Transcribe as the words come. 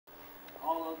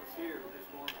that's here, and it's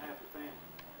one happy family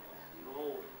in the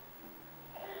Lord.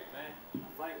 Amen. I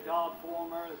thank God for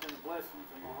them there. They've been a blessing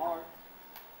to my heart.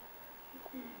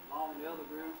 Along with the other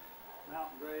groups,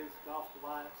 Mountain Grace, Gospel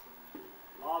Lights, and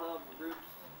a lot of the groups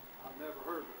I've never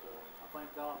heard before. I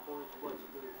thank God for you for what you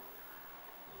do.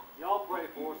 Y'all pray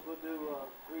for us. We'll do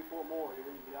 3, 4 more here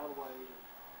and get out of the way.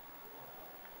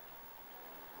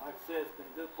 Like I said, it's been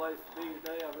a good place to be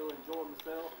today. I really enjoyed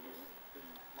myself. It's been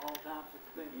a long time since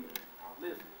I've been here. I've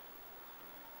missed it.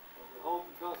 But we hope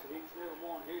and trust that each and every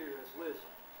one here that's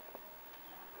listening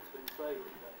has been saved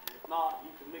today. If not,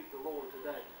 you can meet the Lord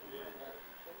today. Amen.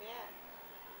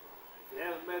 If you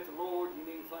haven't met the Lord, you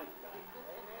need to think about it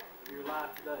in your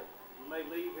life today. You may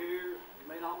leave here, you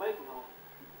may not make it home.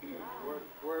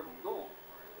 Wherever you're going.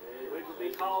 We could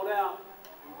be called out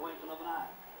in the blinking of an eye.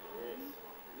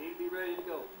 You need to be ready to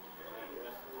go.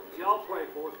 As y'all pray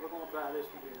for us, we're going to try this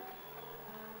one here.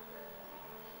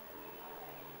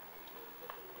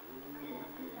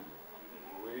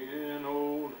 When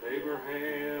old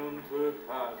Abraham took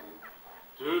Isaac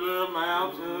to the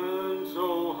mountain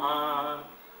so high,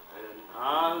 and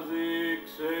Isaac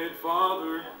said,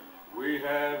 Father, we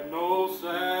have no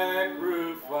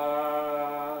sacrifice.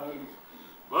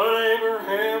 But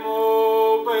Abraham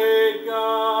obeyed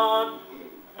God,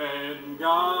 and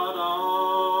God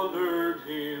honored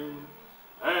him.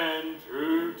 And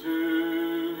true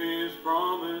to his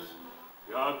promise,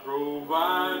 God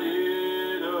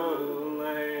provided a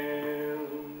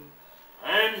lamb.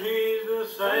 And he's the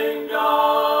same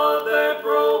God that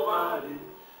provided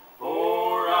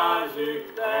for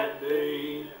Isaac that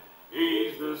day.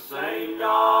 He's the same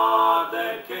God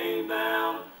that came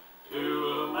down to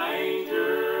a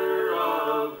manger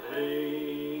of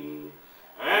hay.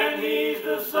 And he's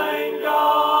the same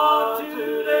God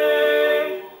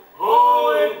today.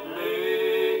 Oh, it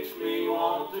makes me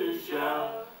want to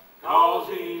shout, 'cause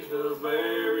he's the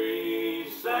very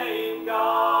same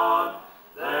God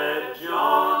that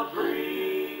John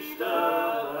preached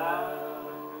about.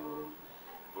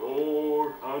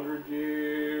 400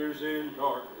 years in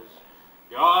darkness,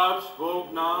 God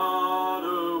spoke not